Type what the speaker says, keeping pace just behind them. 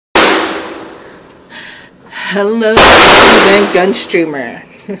Hello, gun streamer.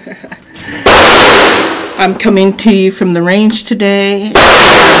 I'm coming to you from the range today.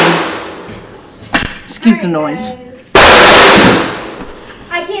 Excuse the noise.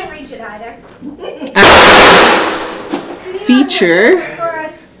 I can't reach it either. Feature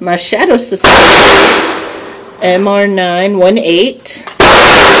my shadow system, MR918.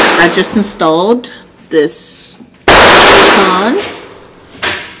 I just installed this con.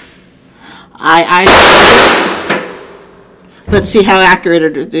 Let's see how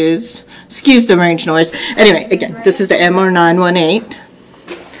accurate it is. Excuse the range noise. Anyway, again, this is the MR918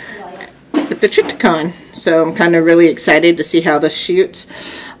 with the Triticon. So I'm kind of really excited to see how this shoots.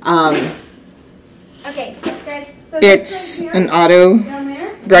 Okay, guys. So it's an auto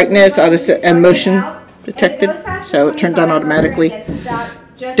brightness, auto and motion detected, so it turns on automatically.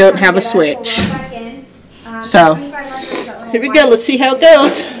 Don't have a switch. So here we go. Let's see how it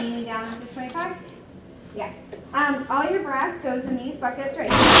goes. All your brass goes in these buckets right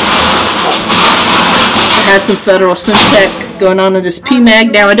here. I had some Federal Syntech going on in this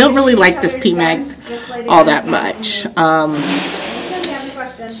PMAG. Now, I don't really like this PMAG all that much.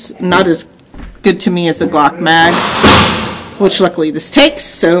 It's not as good to me as the Glock mag, which luckily this takes.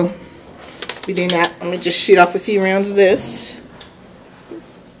 So, we do that. I'm going to just shoot off a few rounds of this.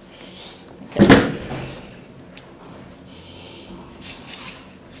 Okay.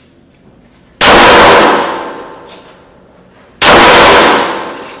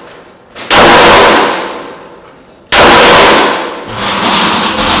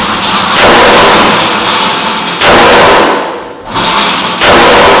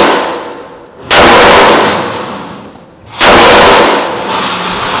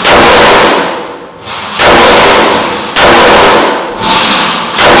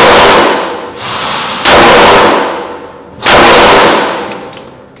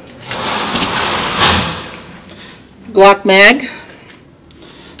 Glock mag,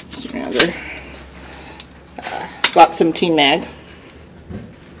 Glock 17 mag.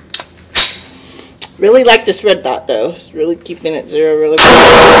 Really like this red dot though. It's really keeping it zero really good.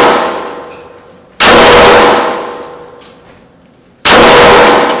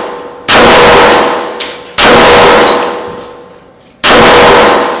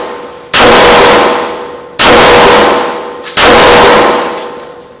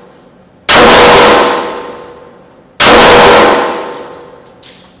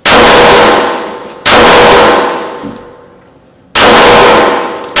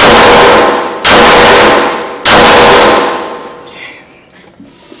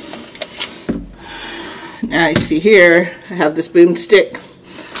 Now you see here, I have this boomstick,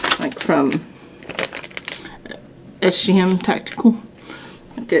 like from SGM Tactical.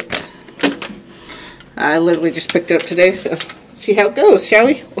 Look at, I literally just picked it up today, so let's see how it goes, shall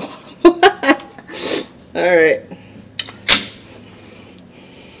we? All right.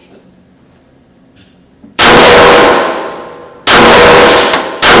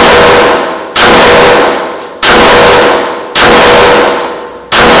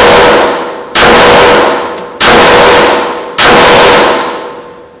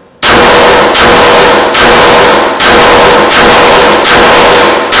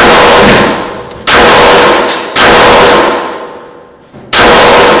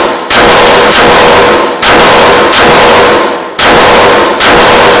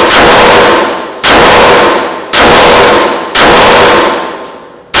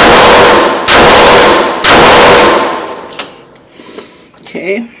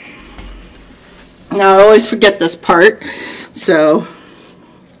 Okay, now I always forget this part, so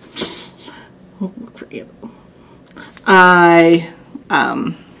I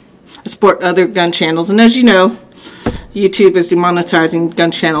support other gun channels, and as you know, YouTube is demonetizing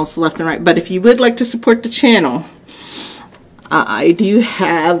gun channels left and right, but if you would like to support the channel, I do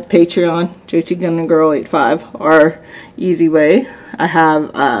have Patreon, JT Gunner Girl 85, or Easy Way. I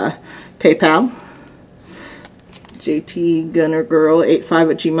have PayPal,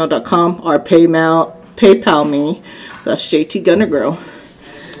 jtgunnergirl85@gmail.com, or PayPal me, that's jtgunnergirl.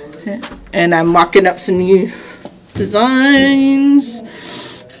 And I'm mocking up some new designs,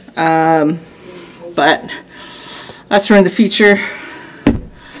 but that's for in the future.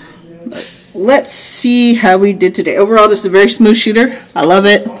 But let's see how we did today. Overall, this is a very smooth shooter. I love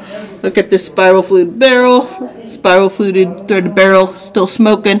it. Look at this spiral fluted barrel, spiral fluted threaded barrel, still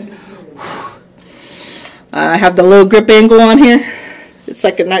smoking. I have the low grip angle on here. It's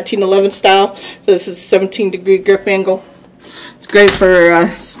like a 1911 style, so this is a 17-degree grip angle. It's great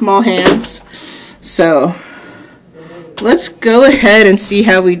for small hands. So let's go ahead and see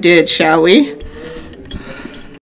how we did, shall we?